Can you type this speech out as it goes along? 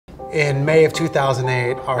In May of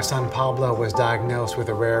 2008, our son Pablo was diagnosed with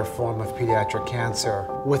a rare form of pediatric cancer.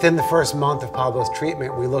 Within the first month of Pablo's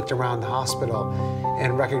treatment, we looked around the hospital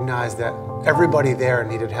and recognized that everybody there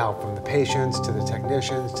needed help, from the patients to the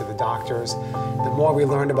technicians to the doctors. The more we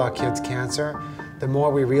learned about kids' cancer, the more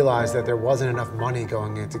we realized that there wasn't enough money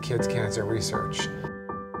going into kids' cancer research.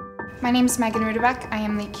 My name is Megan Rudebeck. I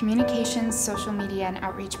am the Communications, Social Media, and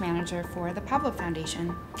Outreach Manager for the Pablove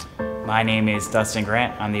Foundation. My name is Dustin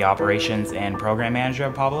Grant. I'm the Operations and Program Manager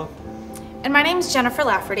at Pablove. And my name is Jennifer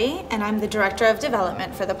Lafferty, and I'm the Director of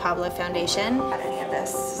Development for the Pablove Foundation. Any of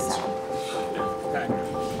this, so.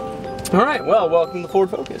 All right, well, welcome to Forward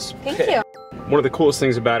Focus. Thank you. One of the coolest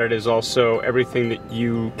things about it is also everything that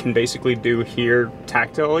you can basically do here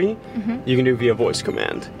tactilely, you can do via voice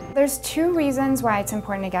command. There's two reasons why it's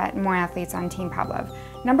important to get more athletes on Team Pablove.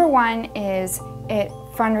 Number one is it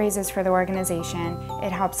fundraises for the organization.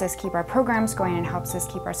 It helps us keep our programs going, it helps us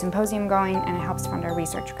keep our symposium going, and it helps fund our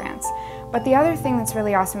research grants. But the other thing that's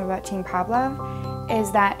really awesome about Team Pablove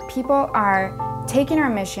is that people are taking our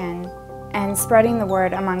mission and spreading the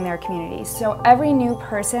word among their communities. So every new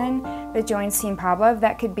person that joins Team Pablove,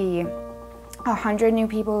 that could be 100 new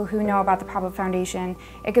people who know about the Pablove Foundation,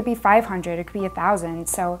 it could be 500, it could be 1,000.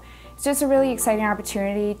 So it's just a really exciting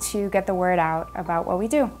opportunity to get the word out about what we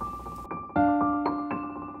do.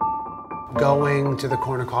 Going to the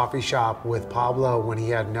corner coffee shop with Pablo when he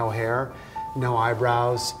had no hair, no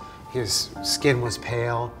eyebrows, his skin was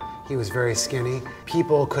pale, he was very skinny.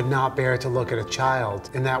 People could not bear to look at a child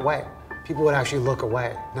in that way. People would actually look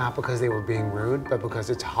away, not because they were being rude, but because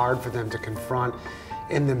it's hard for them to confront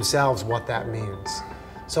in themselves what that means.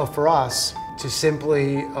 So for us to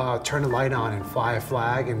simply turn a light on and fly a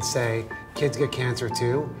flag and say, kids get cancer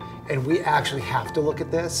too, and we actually have to look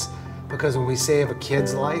at this, because when we save a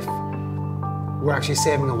kid's life, we're actually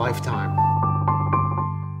saving a lifetime.